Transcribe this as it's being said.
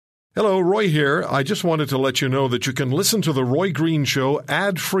Hello, Roy here. I just wanted to let you know that you can listen to The Roy Green Show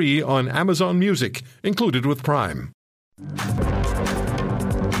ad-free on Amazon Music, included with Prime. 9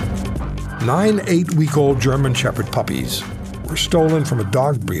 8-week-old German Shepherd puppies were stolen from a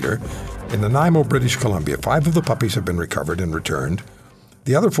dog breeder in Nanaimo, British Columbia. 5 of the puppies have been recovered and returned.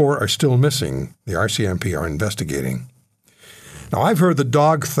 The other 4 are still missing. The RCMP are investigating. Now, I've heard that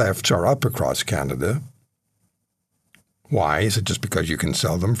dog thefts are up across Canada. Why? Is it just because you can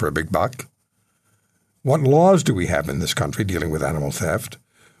sell them for a big buck? What laws do we have in this country dealing with animal theft?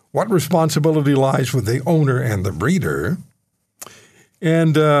 What responsibility lies with the owner and the breeder?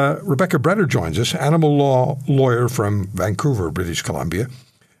 And Rebeka Breder joins us, animal law lawyer from Vancouver, British Columbia,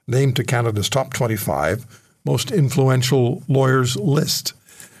 named to Canada's top 25 most influential lawyers list.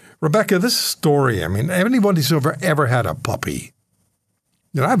 Rebeka, this story, anyone who's ever had a puppy,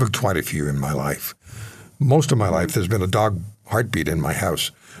 I've quite a few in my life. Most of my life, there's been a dog heartbeat in my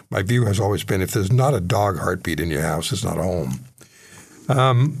house. My view has always been if there's not a dog heartbeat in your house, it's not a home.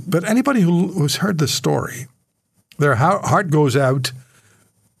 But anybody who's heard this story, their heart goes out.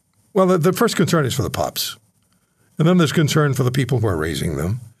 Well, the first concern is for the pups. And then there's concern for the people who are raising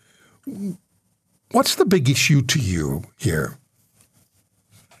them. What's the big issue to you here?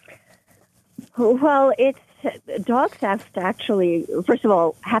 Well, it's dog theft, actually. First of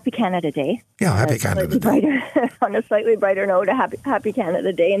all, Happy Canada Day. Yeah, Happy Canada Day. On a slightly brighter note, Happy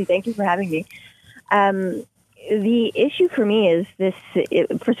Canada Day, and thank you for having me. The issue for me is this,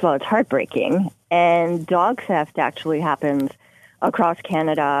 first of all, it's heartbreaking, and dog theft actually happens across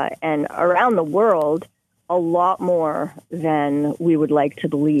Canada and around the world a lot more than we would like to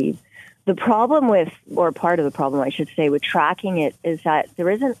believe. The problem with, or part of the problem, I should say, with tracking it is that there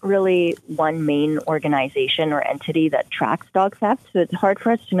isn't really one main organization or entity that tracks dog theft. So it's hard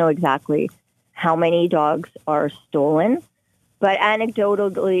for us to know exactly how many dogs are stolen. But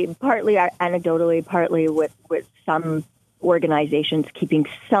anecdotally, partly with some organizations keeping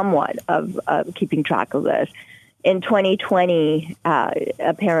somewhat of keeping track of this. In 2020,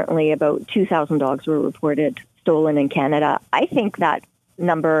 apparently about 2,000 dogs were reported stolen in Canada. I think that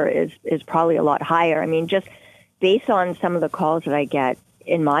number is probably a lot higher. Just based on some of the calls that I get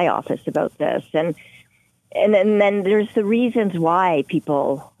in my office about this, and then there's the reasons why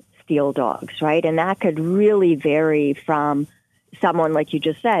people steal dogs, right? And that could really vary from someone, like you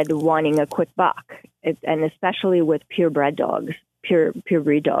just said, wanting a quick buck, and especially with purebred dogs, pure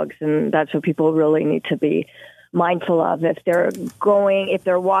breed dogs, and that's what people really need to be mindful of. If they're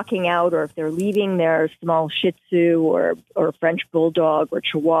walking out, or if they're leaving their small Shih Tzu or French Bulldog or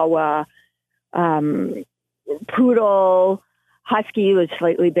Chihuahua, Poodle, Husky, a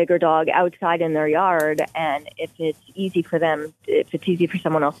slightly bigger dog outside in their yard, and if it's easy for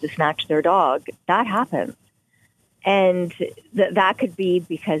someone else to snatch their dog, that happens. And that could be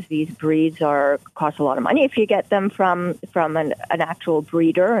because these breeds cost a lot of money if you get them from an actual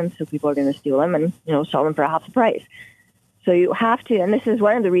breeder, and so people are going to steal them and sell them for half the price. So you have to, and this is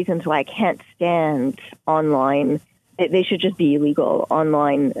one of the reasons why I can't stand online. They should just be illegal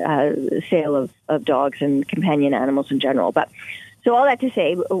online sale of dogs and companion animals in general. But so all that to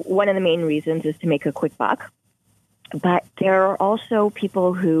say, one of the main reasons is to make a quick buck. But there are also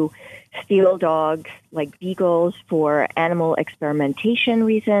people who steal dogs like beagles for animal experimentation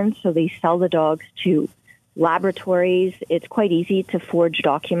reasons. So they sell the dogs to laboratories. It's quite easy to forge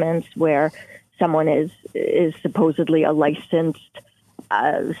documents where someone is supposedly a licensed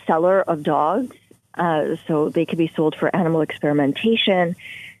seller of dogs. So they could be sold for animal experimentation.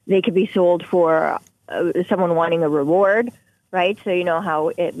 They could be sold for someone wanting a reward. Right, so you know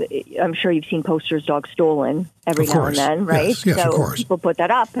how I'm sure you've seen posters, dogs stolen every now and then, right? Yes, so of course. People put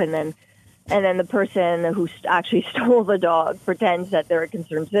that up, and then the person who actually stole the dog pretends that they're a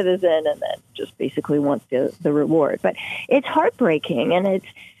concerned citizen, and then just basically wants the reward. But it's heartbreaking, and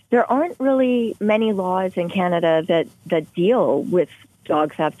there aren't really many laws in Canada that deal with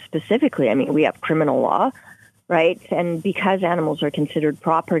dog theft specifically. We have criminal law, right? And because animals are considered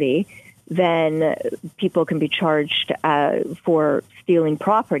property, then people can be charged for stealing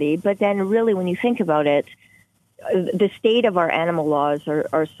property. But then really, when you think about it, the state of our animal laws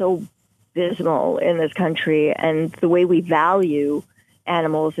are so abysmal in this country, and the way we value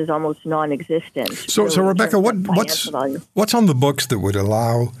animals is almost non-existent. So Rebeka, what's on the books that would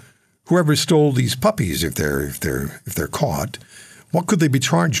allow whoever stole these puppies, if they're caught, what could they be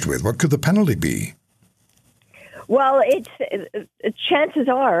charged with? What could the penalty be? Well, chances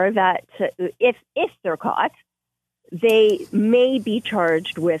are that if they're caught, they may be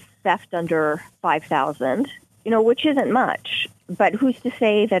charged with theft under $5,000, which isn't much. But who's to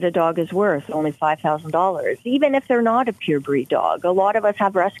say that a dog is worth only $5,000, even if they're not a pure breed dog? A lot of us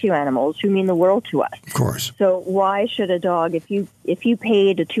have rescue animals who mean the world to us. Of course. So why should a dog, if you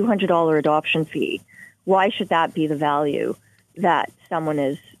paid a $200 adoption fee, why should that be the value that someone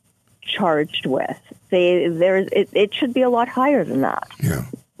is charged with? It should be a lot higher than that. Yeah.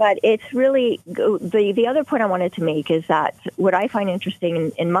 But it's really, the other point I wanted to make is that what I find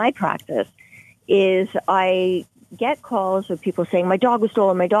interesting in my practice is I get calls of people saying, my dog was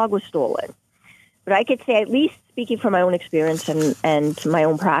stolen, my dog was stolen. But I could say, at least speaking from my own experience and my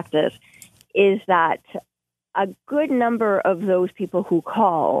own practice, is that a good number of those people who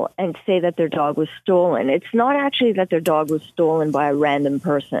call and say that their dog was stolen, it's not actually that their dog was stolen by a random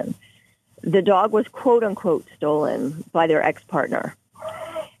person. The dog was, quote unquote, stolen by their ex-partner.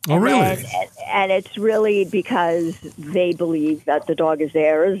 Oh, really? And it's really because they believe that the dog is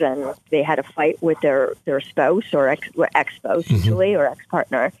theirs and they had a fight with their spouse or ex-spouse usually, or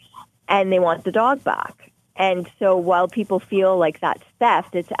ex-partner, and they want the dog back. And so while people feel like that's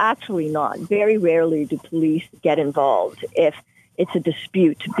theft, it's actually not. Very rarely do police get involved if it's a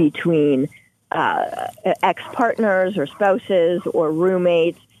dispute between ex-partners or spouses or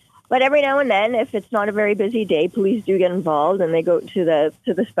roommates. But every now and then, if it's not a very busy day, police do get involved, and they go to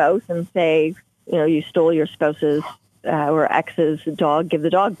the spouse and say, you stole your spouse's or ex's dog, give the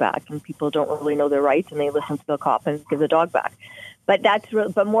dog back. And people don't really know their rights, and they listen to the cop and give the dog back. But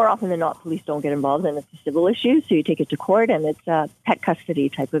but more often than not, police don't get involved, and it's a civil issue, so you take it to court, and it's a pet custody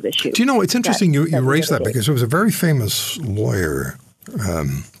type of issue. Do you know, it's interesting you raised that, because there was a very famous lawyer,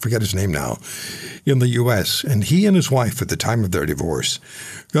 forget his name now, in the U.S., and he and his wife at the time of their divorce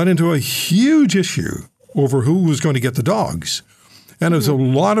got into a huge issue over who was going to get the dogs. And there was a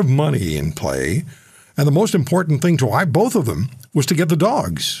lot of money in play, and the most important thing to both of them was to get the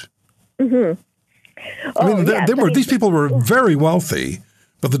dogs. Mm-hmm. These people were very wealthy,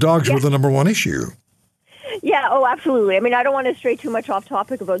 but the dogs were the number one issue. Yeah, oh, absolutely. I mean, I don't want to stray too much off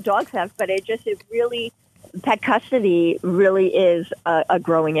topic about dog theft, but it really, pet custody really is a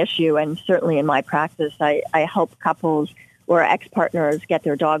growing issue. And certainly in my practice, I help couples or ex-partners get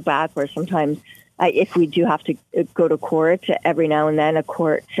their dog back, or sometimes if we do have to go to court, every now and then a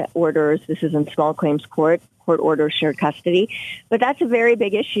court orders, this is in small claims court orders shared custody. But that's a very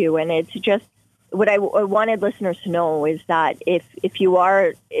big issue, and it's just, what I wanted listeners to know is that if you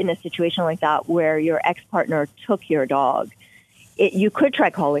are in a situation like that where your ex-partner took your dog, you could try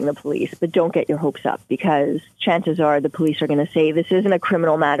calling the police, but don't get your hopes up, because chances are the police are going to say, this isn't a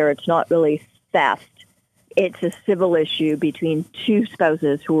criminal matter, it's not really theft. It's a civil issue between two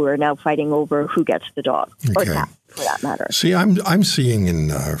spouses who are now fighting over who gets the dog, or cat, for that matter. See, I'm seeing in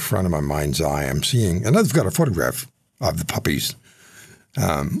front of my mind's eye, and I've got a photograph of the puppies.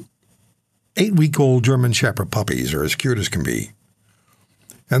 8-week-old German Shepherd puppies are as cute as can be,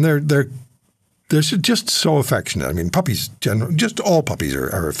 and they're just so affectionate. I mean, puppies, just all puppies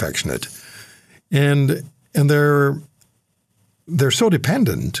are affectionate, and they're so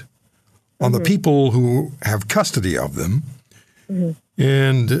dependent on the people who have custody of them. Mm-hmm.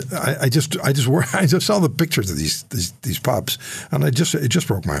 And I just saw the pictures of these pups, and it just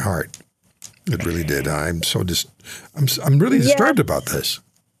broke my heart. It really did. I'm really disturbed about this.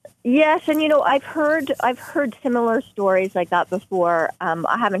 Yes, and I've heard similar stories like that before.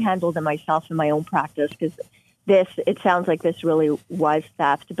 I haven't handled them myself in my own practice, because it sounds like this really was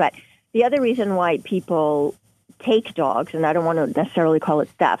theft. But the other reason why people take dogs, and I don't want to necessarily call it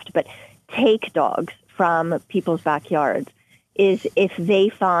theft, but take dogs from people's backyards, is if they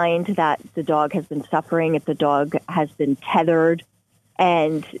find that the dog has been suffering, if the dog has been tethered,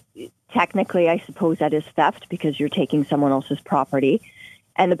 and technically I suppose that is theft, because you're taking someone else's property,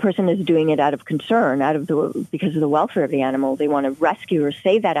 and the person is doing it out of concern, because of the welfare of the animal. They want to rescue or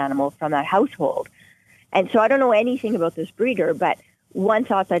save that animal from that household. And so I don't know anything about this breeder, but one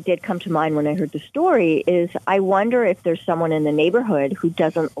thought that did come to mind when I heard the story is, I wonder if there's someone in the neighborhood who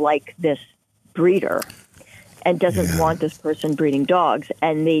doesn't like this breeder and doesn't want this person breeding dogs.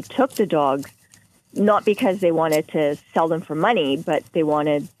 And they took the dogs not because they wanted to sell them for money, but they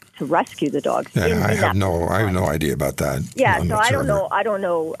wanted to rescue the dogs. Yeah, I have no idea about that. Yeah, so I don't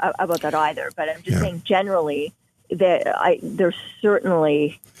know about that either. But I'm just saying, generally, there's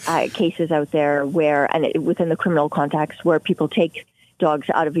certainly cases out there where, and within the criminal context, where people take dogs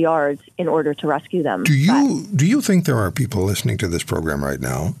out of yards in order to rescue them. Do you think there are people listening to this program right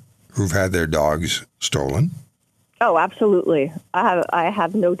now who've had their dogs stolen? Oh, absolutely. I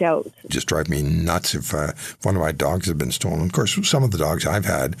have no doubt. It just drives me nuts if one of my dogs had been stolen. Of course, some of the dogs I've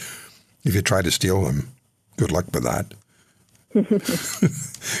had, if you try to steal them, good luck with that.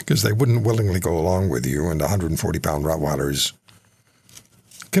 Because they wouldn't willingly go along with you, and 140-pound Rottweilers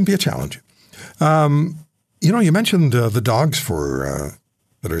can be a challenge. You mentioned the dogs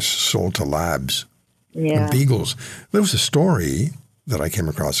that are sold to labs and beagles. There was a story that I came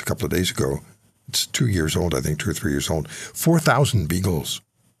across a couple of days ago. It's 2 years old, I think, 2 or 3 years old. 4,000 beagles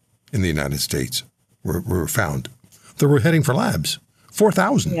in the United States were found. They were heading for labs.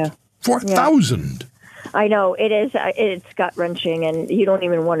 4,000. Yeah. 4,000. I know it is. It's gut wrenching, and you don't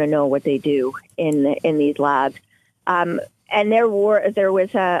even want to know what they do in these labs. And there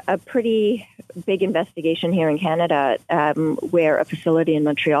was a pretty big investigation here in Canada where a facility in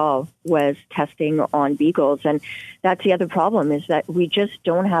Montreal was testing on beagles, and that's the other problem is that we just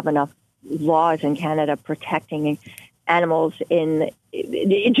don't have enough laws in Canada protecting animals in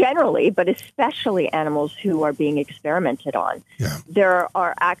generally, but especially animals who are being experimented on. Yeah. There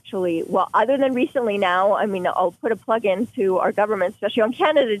are actually, other than recently now, I mean, I'll put a plug into our government, especially on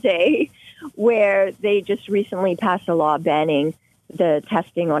Canada Day, where they just recently passed a law banning the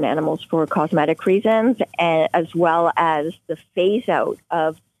testing on animals for cosmetic reasons, as well as the phase out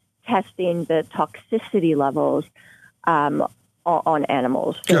of testing the toxicity levels on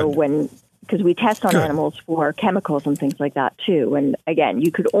animals. So because we test on animals for chemicals and things like that too. And again,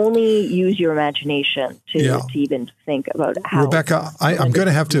 you could only use your imagination to even think about how. Rebeka, I'm going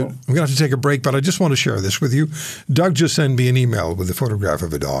to have to take a break, but I just want to share this with you. Doug just sent me an email with a photograph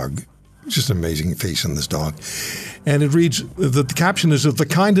of a dog. Just an amazing face on this dog. And it reads that the caption is that the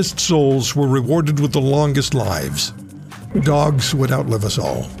kindest souls were rewarded with the longest lives. Dogs would outlive us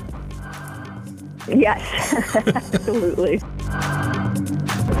all. Yes, absolutely.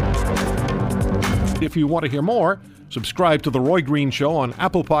 If you want to hear more, subscribe to The Roy Green Show on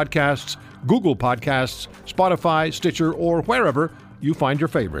Apple Podcasts, Google Podcasts, Spotify, Stitcher, or wherever you find your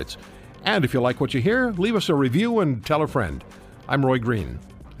favorites. And if you like what you hear, leave us a review and tell a friend. I'm Roy Green.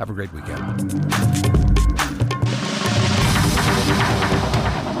 Have a great weekend.